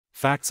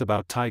Facts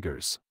about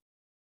tigers.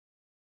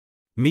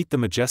 Meet the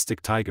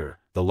majestic tiger,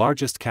 the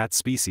largest cat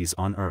species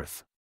on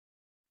Earth.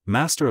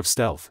 Master of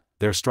stealth,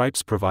 their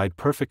stripes provide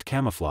perfect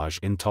camouflage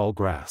in tall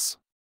grass.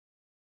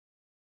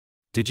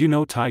 Did you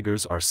know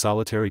tigers are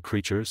solitary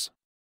creatures?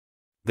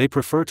 They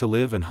prefer to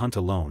live and hunt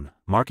alone,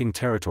 marking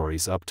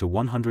territories up to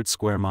 100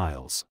 square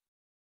miles.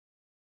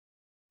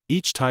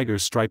 Each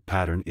tiger's stripe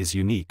pattern is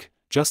unique,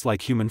 just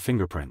like human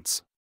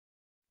fingerprints.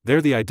 They're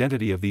the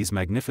identity of these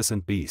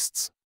magnificent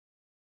beasts.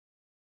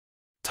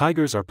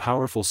 Tigers are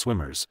powerful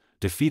swimmers,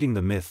 defeating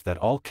the myth that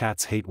all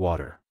cats hate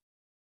water.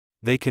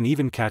 They can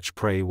even catch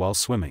prey while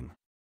swimming.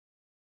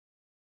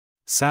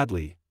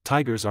 Sadly,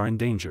 tigers are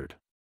endangered.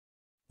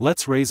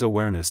 Let's raise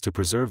awareness to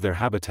preserve their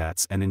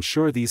habitats and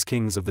ensure these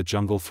kings of the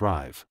jungle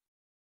thrive.